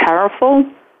very powerful,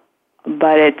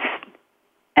 but it's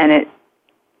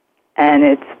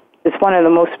one of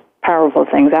the most powerful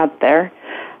things out there.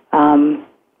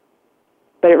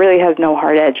 But it really has no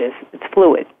hard edges. It's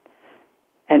fluid.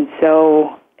 And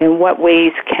so in what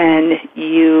ways can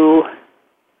you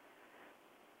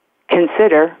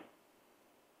consider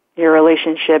your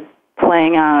relationship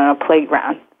playing on a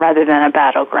playground rather than a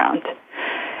battleground?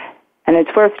 And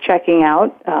it's worth checking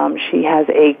out. She has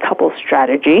a couple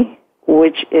strategy,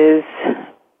 which is,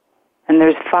 and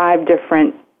there's 5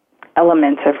 different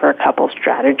elements of her couple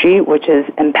strategy, which is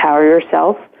empower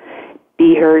yourself,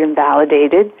 be heard and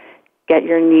validated, get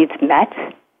your needs met,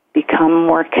 become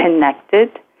more connected,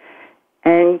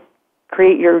 and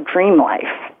create your dream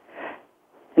life.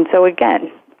 And so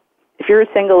again, if you're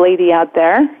a single lady out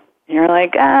there, and you're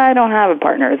like, I don't have a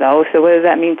partner though, so what does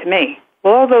that mean to me?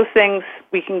 Well, all those things,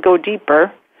 we can go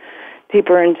deeper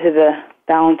into the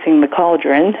balancing the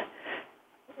cauldron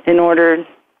in order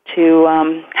to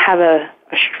have a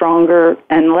stronger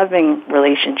and loving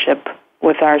relationship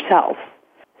with ourselves.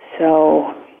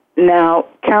 So now,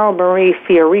 Carol Marie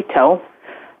Fiorito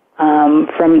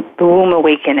from The Womb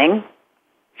Awakening,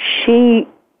 she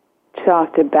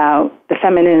talked about the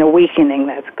feminine awakening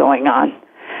that's going on.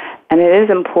 And it is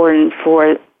important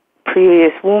for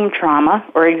previous womb trauma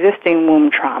or existing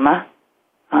womb trauma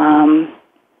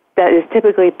that is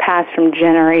typically passed from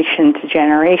generation to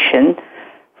generation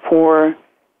for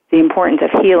the importance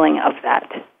of healing of that.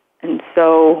 And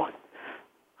so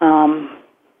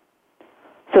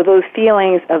those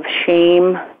feelings of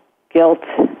shame, guilt,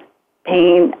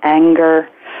 pain, anger,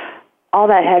 all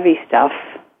that heavy stuff,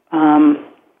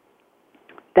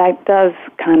 that does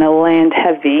kind of land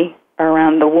heavy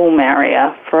around the womb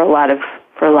area for a lot of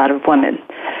women.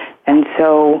 And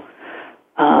so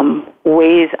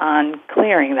ways on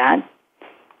clearing that,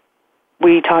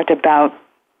 we talked about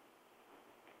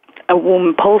a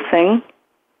womb pulsing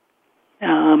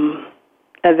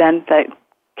event that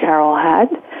Carol had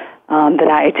that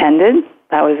I attended.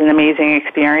 That was an amazing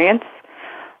experience.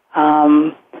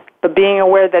 But being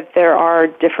aware that there are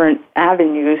different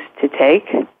avenues to take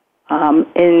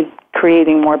in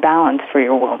creating more balance for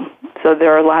your womb. So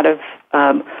there are a lot of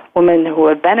women who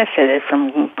have benefited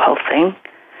from womb pulsing,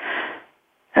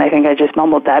 and I think I just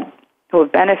mumbled that, who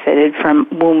have benefited from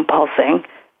womb pulsing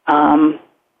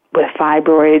with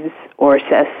fibroids or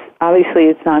cysts. Obviously,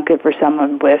 it's not good for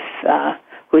someone with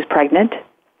who's pregnant,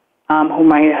 who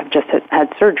might have just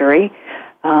had surgery,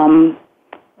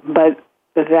 but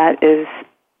that is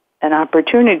an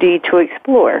opportunity to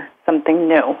explore something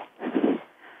new.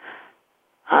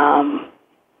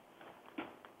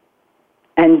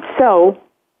 And so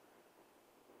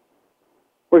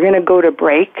we're going to go to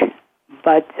break,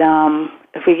 but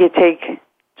if we could take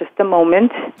just a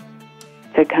moment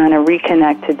to kind of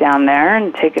reconnect to down there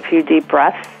and take a few deep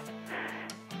breaths.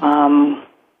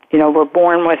 We're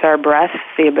born with our breath,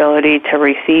 the ability to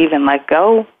receive and let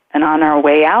go, and on our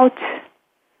way out,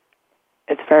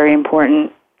 it's very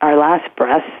important, our last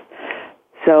breath.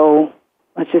 So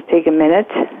let's just take a minute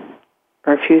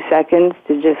or a few seconds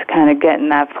to just kind of get in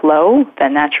that flow,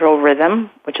 that natural rhythm,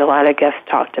 which a lot of guests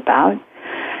talked about.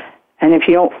 And if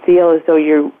you don't feel as though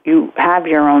you have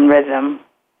your own rhythm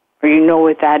or you know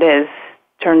what that is,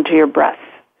 turn to your breath.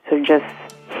 So just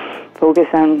focus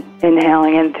on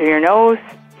inhaling in through your nose,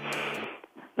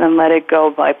 then let it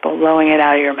go by blowing it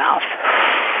out of your mouth.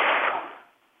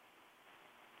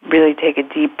 Really take a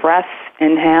deep breath,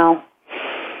 inhale,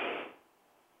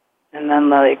 and then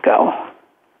let it go.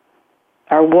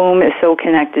 Our womb is so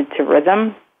connected to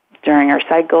rhythm during our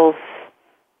cycles,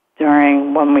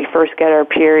 during when we first get our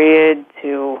period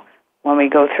to when we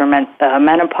go through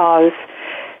menopause.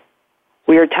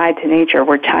 We are tied to nature.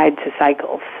 We're tied to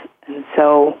cycles. And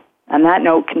so on that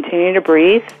note, continue to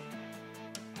breathe,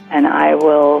 and I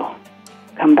will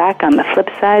come back on the flip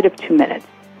side of 2 minutes.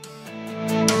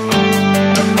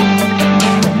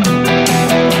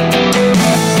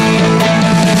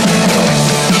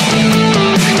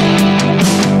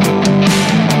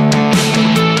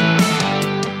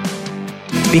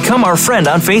 Become our friend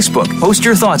on Facebook. Post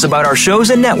your thoughts about our shows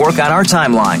and network on our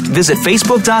timeline. Visit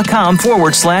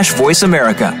facebook.com/Voice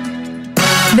America.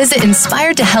 Visit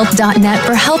inspiredtohealth.net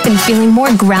for help in feeling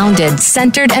more grounded,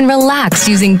 centered, and relaxed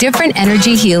using different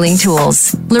energy healing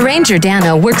tools. Lorraine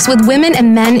Giordano works with women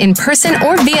and men in person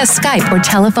or via Skype or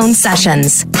telephone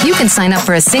sessions. You can sign up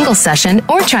for a single session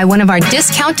or try one of our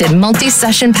discounted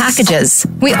multi-session packages.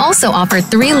 We also offer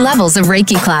 3 levels of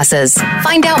Reiki classes.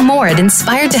 Find out more at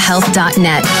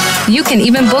inspiredtohealth.net. You can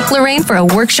even book Lorraine for a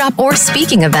workshop or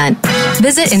speaking event.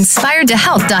 Visit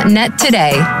inspiredtohealth.net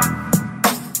today.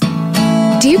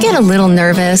 Do you get a little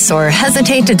nervous or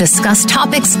hesitate to discuss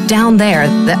topics down there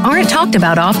that aren't talked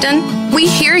about often? We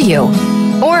hear you.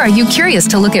 Or are you curious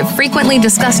to look at frequently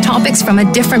discussed topics from a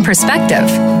different perspective?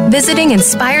 Visiting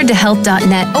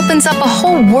inspiredtohealth.net opens up a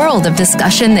whole world of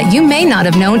discussion that you may not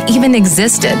have known even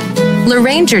existed.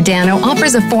 Lorraine Giordano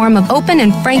offers a forum of open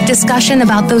and frank discussion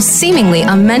about those seemingly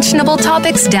unmentionable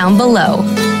topics down below.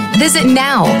 Visit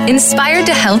now,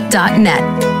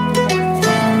 inspiredtohealth.net.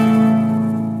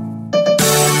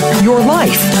 Your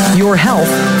life, your health,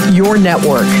 your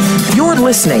network. You're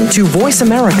listening to Voice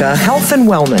America Health and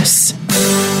Wellness.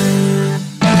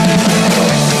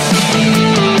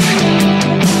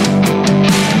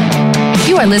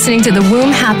 You are listening to the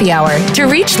Womb Happy Hour. To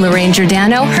reach Lorraine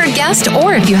Giordano, her guest,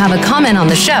 or if you have a comment on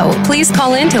the show, please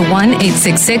call in to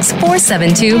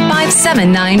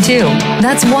 1-866-472-5792.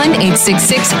 That's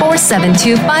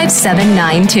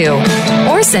 1-866-472-5792.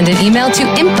 Or send an email to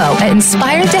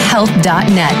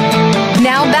info@inspiredtohealth.net.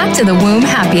 Now back to the Womb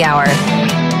Happy Hour.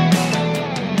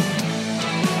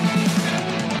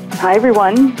 Hi,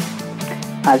 everyone.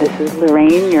 This is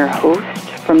Lorraine, your host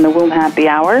from the Womb Happy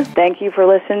Hour. Thank you for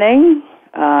listening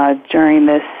during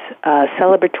this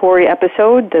celebratory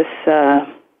episode, this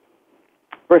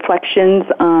reflections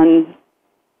on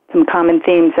some common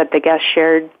themes that the guests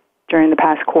shared during the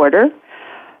past quarter.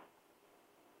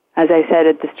 As I said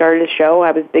at the start of the show,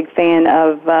 I was a big fan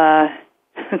of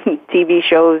TV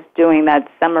shows doing that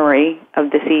summary of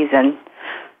the season,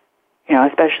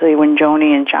 especially when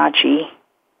Joni and Chachi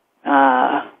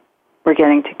were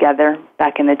getting together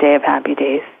back in the day of Happy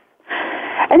Days.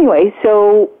 Anyway,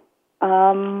 so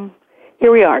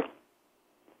here we are.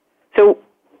 So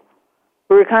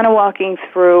we were kind of walking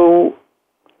through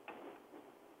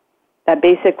that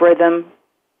basic rhythm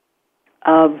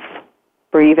of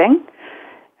breathing,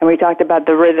 and we talked about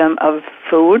the rhythm of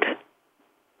food,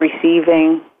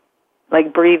 receiving,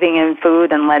 like breathing in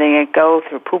food and letting it go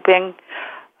through pooping,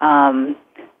 the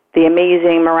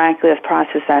amazing, miraculous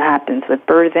process that happens with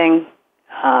birthing,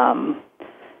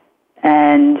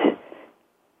 and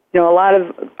a lot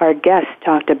of our guests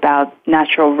talked about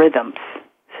natural rhythms.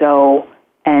 So,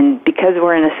 and because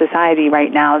we're in a society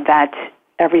right now that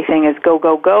everything is go,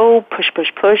 go, go, push,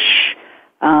 push, push,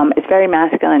 it's very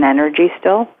masculine energy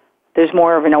still. There's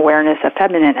more of an awareness of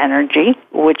feminine energy,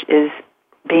 which is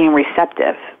being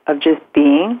receptive, of just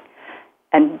being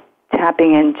and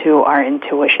tapping into our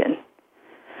intuition.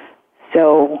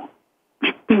 So,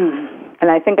 and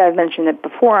I think I've mentioned it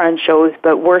before on shows,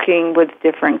 but working with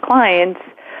different clients,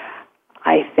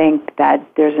 I think that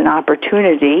there's an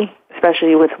opportunity,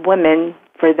 especially with women,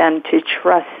 for them to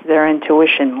trust their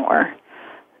intuition more.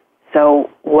 So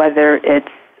whether it's,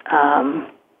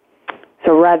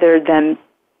 so rather than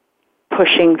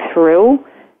pushing through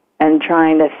and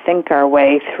trying to think our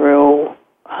way through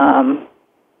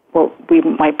what we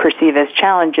might perceive as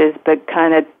challenges, but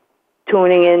kind of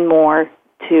tuning in more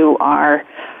to our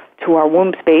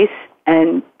womb space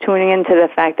and tuning into the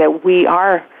fact that we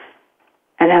are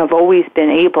and have always been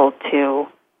able to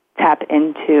tap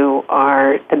into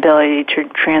our ability to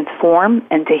transform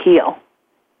and to heal.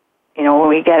 When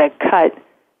we get a cut,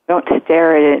 don't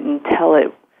stare at it and tell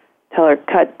our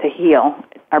cut to heal.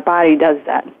 Our body does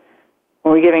that.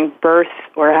 When we're giving birth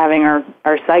or having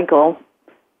our cycle,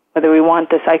 whether we want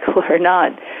the cycle or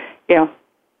not,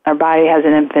 our body has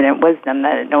an infinite wisdom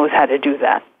that it knows how to do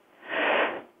that.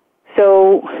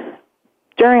 So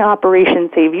during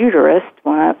Operation Save Uterus,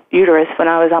 when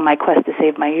I was on my quest to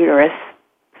save my uterus,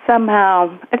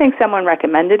 somehow, I think someone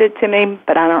recommended it to me,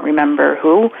 but I don't remember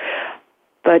who.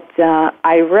 But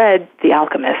I read The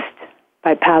Alchemist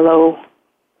by Paulo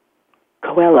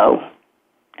Coelho.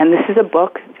 And this is a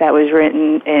book that was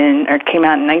written came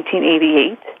out in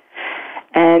 1988.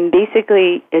 And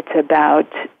basically, it's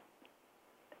about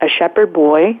a shepherd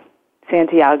boy,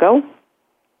 Santiago,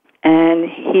 and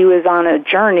he was on a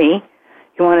journey.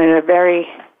 He went on a very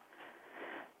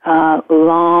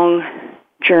long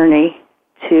journey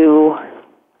to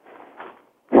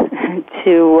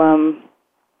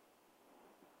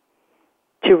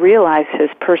realize his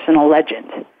personal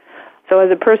legend. So as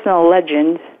a personal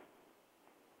legend,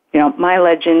 my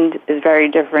legend is very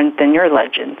different than your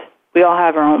legend. We all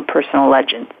have our own personal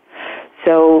legends.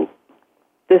 So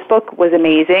this book was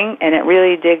amazing, and it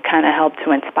really did kind of help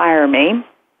to inspire me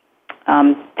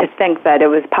to think that it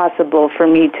was possible for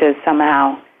me to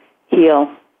somehow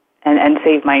heal and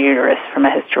save my uterus from a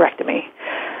hysterectomy.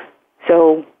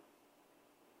 So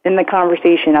in the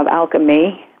conversation of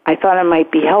alchemy, I thought it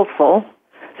might be helpful.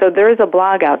 So there is a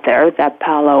blog out there that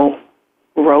Paulo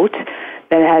wrote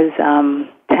that has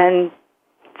 10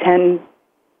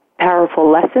 powerful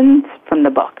lessons from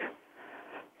the book.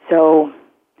 So,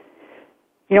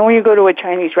 when you go to a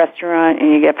Chinese restaurant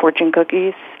and you get fortune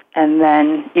cookies and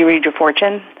then you read your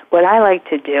fortune, what I like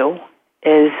to do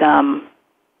is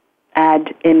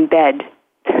add embed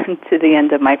to the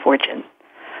end of my fortune.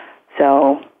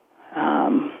 So,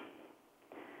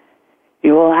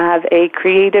 you will have a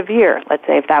creative year. Let's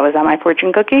say if that was on my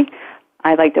fortune cookie,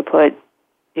 I'd like to put,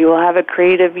 you will have a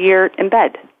creative year in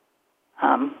bed.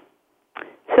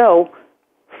 So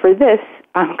for this,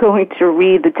 I'm going to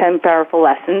read the 10 powerful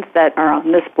lessons that are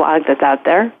on this blog that's out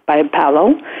there by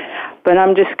Paulo, but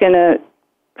I'm just going to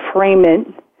frame it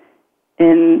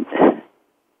in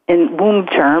womb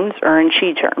terms or in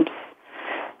chi terms.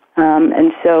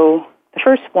 And so the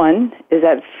first one is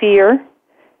that fear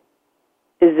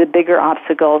is the bigger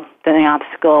obstacle than the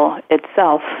obstacle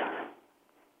itself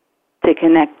to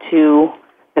connect to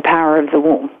the power of the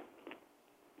womb.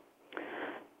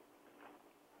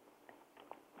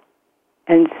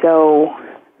 And so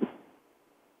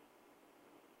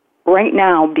right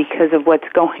now, because of what's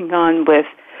going on with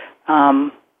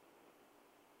the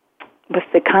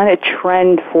kind of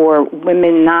trend for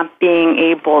women not being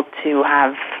able to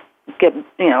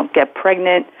get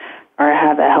pregnant or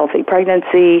have a healthy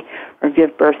pregnancy or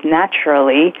give birth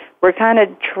naturally, we're kind of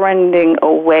trending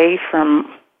away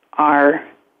from our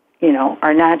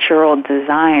our natural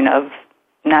design of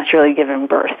naturally giving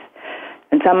birth.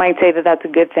 And some might say that that's a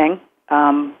good thing,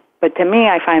 but to me,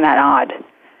 I find that odd.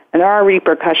 And there are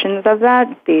repercussions of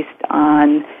that based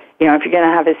on, if you're going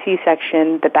to have a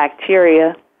C-section, the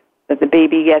bacteria that the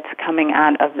baby gets coming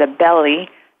out of the belly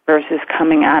versus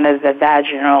coming out of the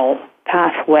vaginal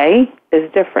pathway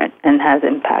is different and has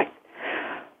impact.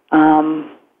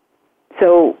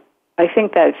 So I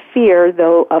think that fear,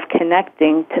 though, of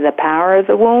connecting to the power of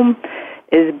the womb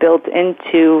is built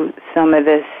into some of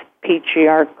this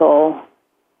patriarchal,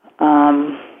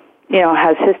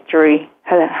 has history,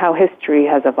 how history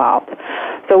has evolved.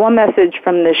 So one message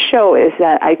from this show is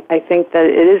that I think that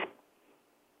it is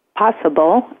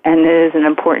possible and it is an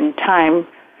important time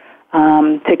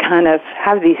to kind of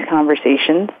have these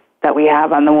conversations that we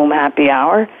have on the Womb Happy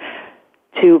Hour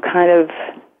to kind of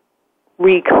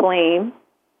reclaim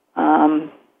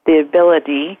the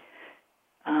ability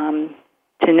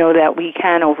to know that we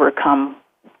can overcome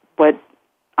what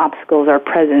obstacles are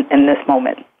present in this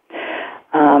moment.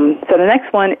 So the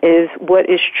next one is, what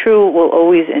is true will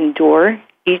always endure.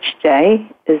 Each day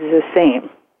is the same.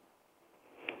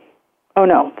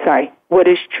 What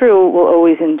is true will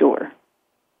always endure,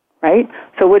 right?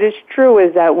 So what is true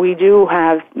is that we do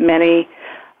have many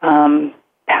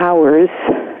powers.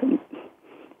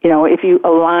 If you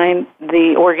align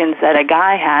the organs that a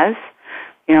guy has,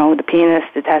 the penis,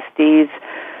 the testes,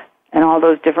 and all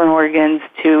those different organs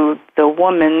to the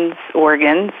woman's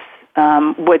organs,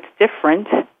 what's different,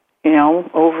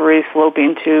 ovaries,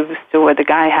 fallopian tubes, to what the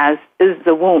guy has is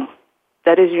the womb.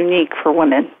 That is unique for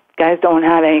women. Guys don't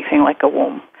have anything like a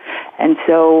womb. And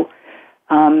so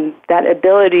that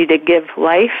ability to give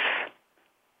life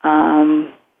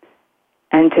and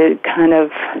to kind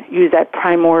of use that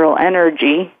primordial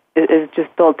energy is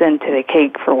just built into the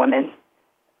cake for women.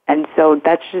 And so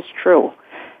that's just true.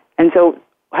 And so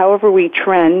however we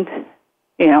trend,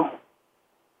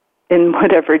 in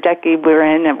whatever decade we're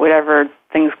in and whatever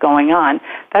things going on,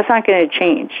 that's not going to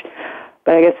change.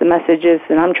 But I guess the message is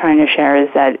that I'm trying to share is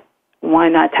that why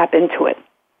not tap into it?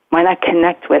 Why not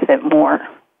connect with it more?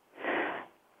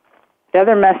 The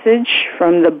other message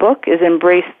from the book is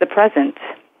embrace the present.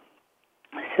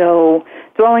 So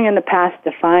dwelling in the past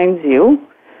defines you.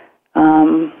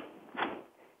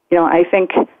 I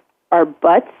think our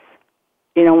butts,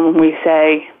 when we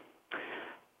say,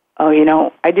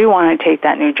 I do want to take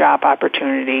that new job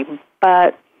opportunity,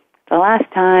 but the last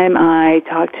time I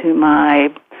talked to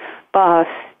my boss,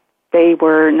 they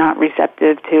were not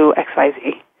receptive to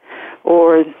XYZ.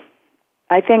 Or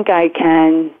I think I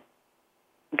can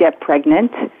get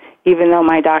pregnant, even though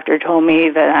my doctor told me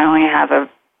that I only have a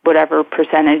whatever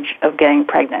percentage of getting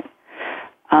pregnant.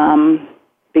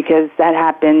 Because that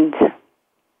happened,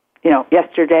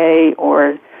 yesterday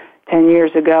or 10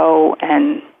 years ago,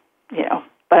 and,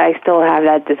 but I still have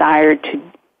that desire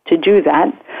to do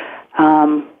that.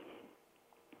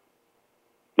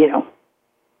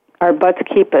 Our butts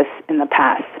keep us in the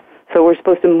past. So we're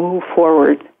supposed to move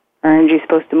forward. Our energy is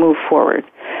supposed to move forward.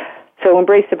 So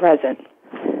embrace the present.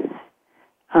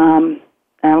 And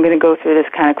I'm going to go through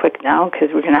this kind of quick now because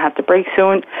we're going to have to break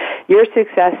soon. Your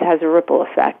success has a ripple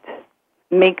effect.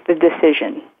 Make the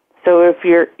decision. So if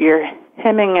you're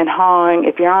hemming and hawing,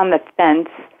 if you're on the fence,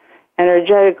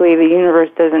 energetically the universe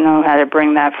doesn't know how to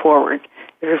bring that forward.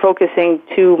 If you're focusing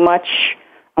too much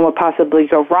on what possibly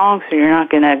go wrong, so you're not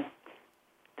going to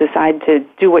decide to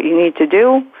do what you need to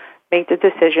do, make the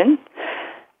decision.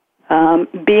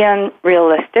 Be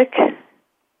unrealistic.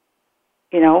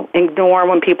 Ignore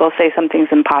when people say something's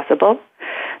impossible.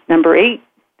 Number 8,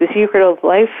 the secret of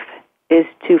life is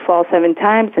to fall 7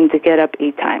 times and to get up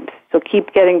 8 times. So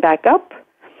keep getting back up.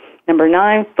 Number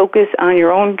 9, focus on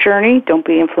your own journey. Don't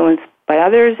be influenced by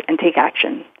others and take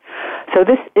action. So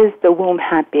this is the Womb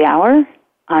Happy Hour.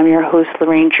 I'm your host,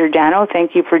 Lorraine Giordano.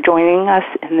 Thank you for joining us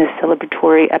in this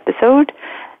celebratory episode.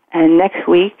 And next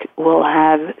week, we'll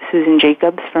have Susan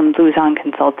Jacobs from Luzon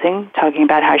Consulting talking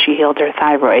about how she healed her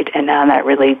thyroid and how that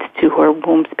relates to her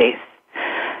womb space.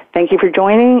 Thank you for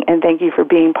joining, and thank you for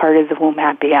being part of the Womb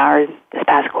Happy Hour this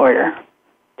past quarter.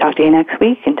 Talk to you next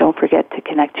week, and don't forget to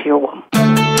connect to your womb.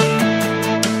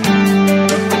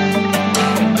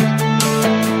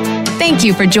 Thank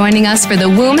you for joining us for the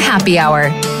Womb Happy Hour.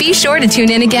 Be sure to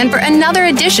tune in again for another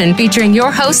edition featuring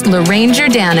your host, Lorraine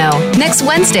Giordano, next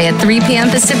Wednesday at 3 p.m.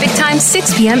 Pacific Time,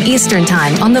 6 p.m. Eastern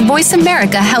Time on the Voice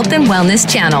America Health and Wellness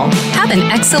channel. Have an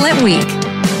excellent week.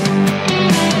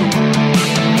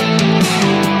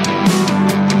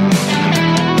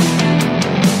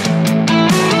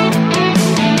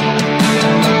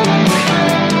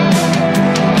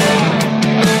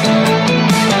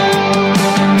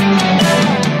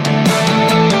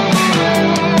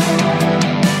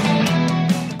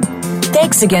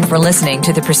 Thanks again for listening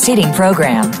to the preceding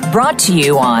program, brought to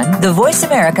you on the Voice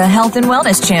America Health and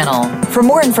Wellness Channel. For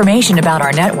more information about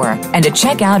our network and to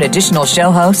check out additional show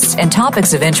hosts and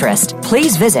topics of interest,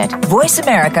 please visit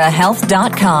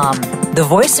voiceamericahealth.com. The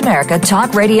Voice America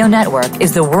Talk Radio Network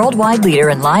is the worldwide leader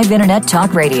in live Internet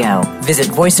talk radio. Visit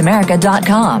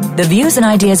voiceamerica.com. The views and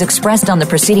ideas expressed on the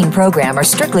preceding program are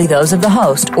strictly those of the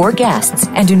host or guests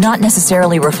and do not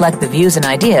necessarily reflect the views and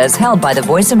ideas held by the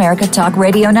Voice America Talk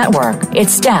Radio Network,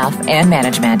 its staff, and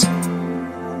management.